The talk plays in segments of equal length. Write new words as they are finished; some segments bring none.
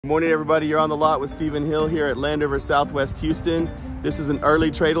Good morning, everybody. You're on the lot with Stephen Hill here at Landover Southwest Houston. This is an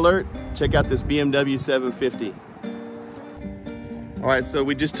early trade alert. Check out this BMW 750. All right, so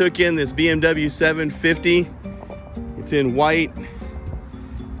we just took in this BMW 750. It's in white.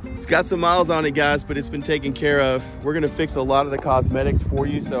 It's got some miles on it, guys, but it's been taken care of. We're gonna fix a lot of the cosmetics for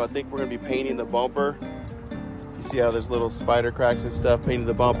you, so I think we're gonna be painting the bumper. You see how there's little spider cracks and stuff, painting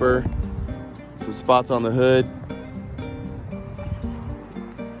the bumper. Some spots on the hood.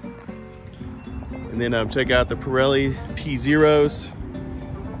 And then check out the Pirelli P0s.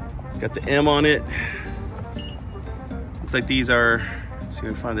 It's got the M on it. Looks like these are, let's see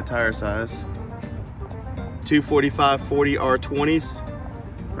if I can find the tire size. 245/40 R20s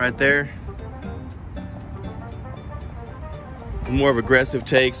right there. It's a more of aggressive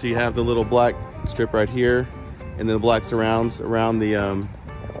take, so you have the little black strip right here and then the black surrounds around the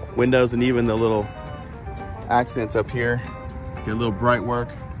windows and even the little accents up here. Get a little bright work.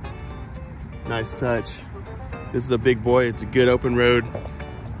 Nice touch. This is a big boy. It's a good open road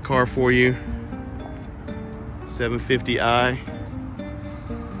car for you. 750i.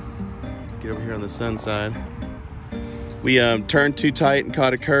 Get over here on the sun side. We turned too tight and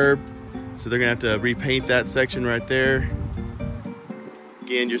caught a curb, so they're gonna have to repaint that section right there.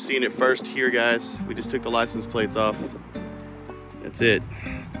 Again, you're seeing it first here, guys. We just took the license plates off. That's it.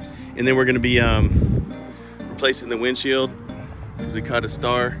 And then we're gonna be replacing the windshield. We caught a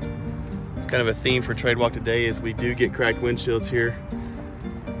star. Kind of a theme for Trade Walk today is we do get cracked windshields here,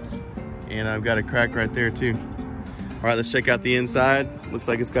 and I've got a crack right there too. All right, let's check out the inside. Looks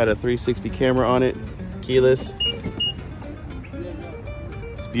like it's got a 360 camera on it, keyless.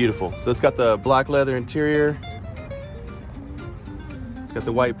 It's beautiful. So it's got the black leather interior. It's got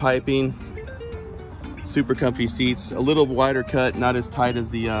the white piping, super comfy seats, a little wider cut, not as tight as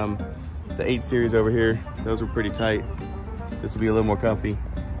the 8 Series over here. Those were pretty tight. This will be a little more comfy.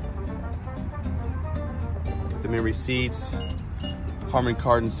 The memory seats, Harman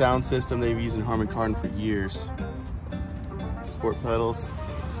Kardon sound system. They've been using Harman Kardon for years. Sport pedals.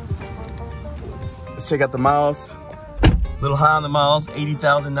 Let's check out the miles. A little high on the miles,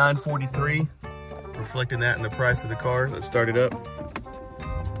 80,943. Reflecting that in the price of the car. Let's start it up.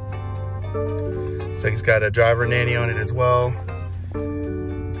 Looks like it's got a driver nanny on it as well.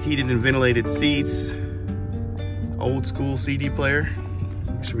 Heated and ventilated seats. Old school CD player.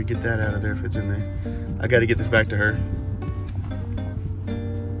 Make sure we get that out of there if it's in there. I got to get this back to her.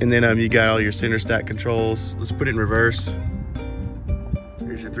 And then you got all your center stack controls. Let's put it in reverse.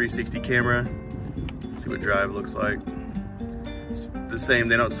 Here's your 360 camera. See what drive looks like. It's the same,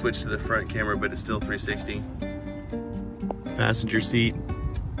 they don't switch to the front camera, but it's still 360. Passenger seat.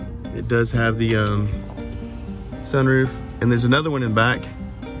 It does have the sunroof. And there's another one in back.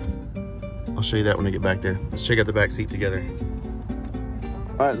 I'll show you that when I get back there. Let's check out the back seat together.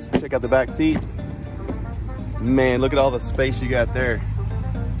 All right, let's check out the back seat. Man, look at all the space you got there.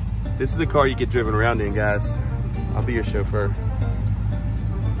 This is a car you get driven around in, guys. I'll be your chauffeur.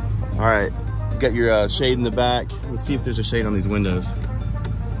 All right, got your shade in the back. Let's see if there's a shade on these windows.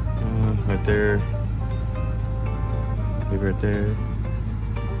 Right there. Maybe right there.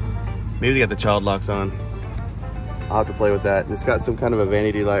 Maybe they got the child locks on. I'll have to play with that. It's got some kind of a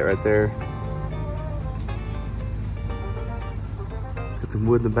vanity light right there. It's got some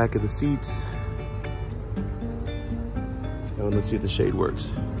wood in the back of the seats. Let's see if the shade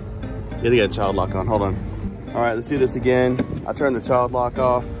works. Yeah, they got a child lock on. Hold on. All right, let's do this again. I turned the child lock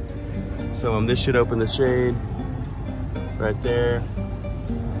off. So this should open the shade right there.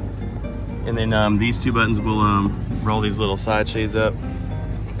 And then these two buttons will roll these little side shades up.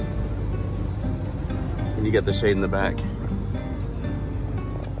 And you get the shade in the back.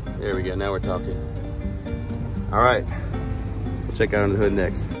 There we go, now we're talking. All right, we'll check out on the hood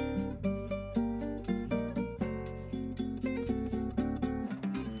next.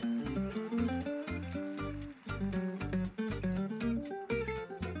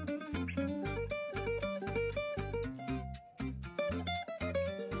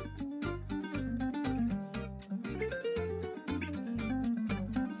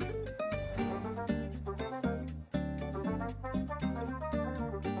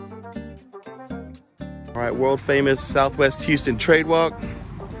 All right, world famous Southwest Houston Trade Walk.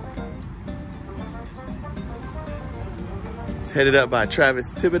 It's headed up by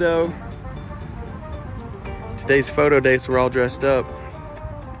Travis Thibodeau. Today's photo day, so we're all dressed up.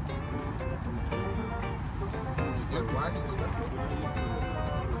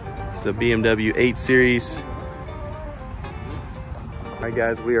 It's a BMW 8 Series. All right,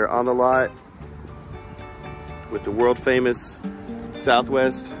 guys, we are on the lot with the world famous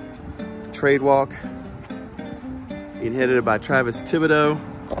Southwest Trade Walk, being headed by Travis Thibodeau.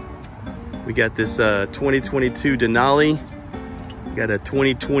 We got this 2022 Denali. We got a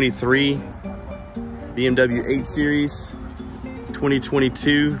 2023 BMW 8 Series,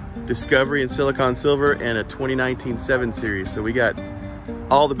 2022 Discovery in Silicon Silver, and a 2019 7 Series. So we got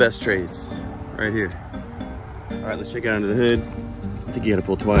all the best trades right here. All right, let's check it out under the hood. I think you gotta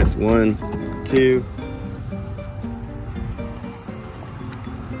pull twice. 1, 2.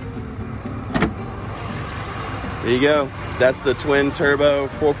 There you go. That's the twin turbo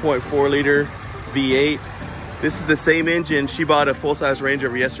 4.4 liter V8. This is the same engine. She bought a full-size Range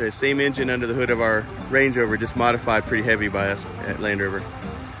Rover yesterday. Same engine under the hood of our Range Rover, just modified pretty heavy by us at Land Rover.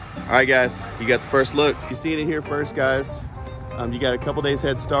 All right, guys, you got the first look. You seen it here first, guys. You got a couple days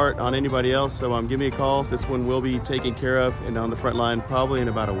head start on anybody else, so give me a call. This one will be taken care of and on the front line probably in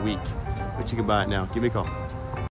about a week, but you can buy it now. Give me a call.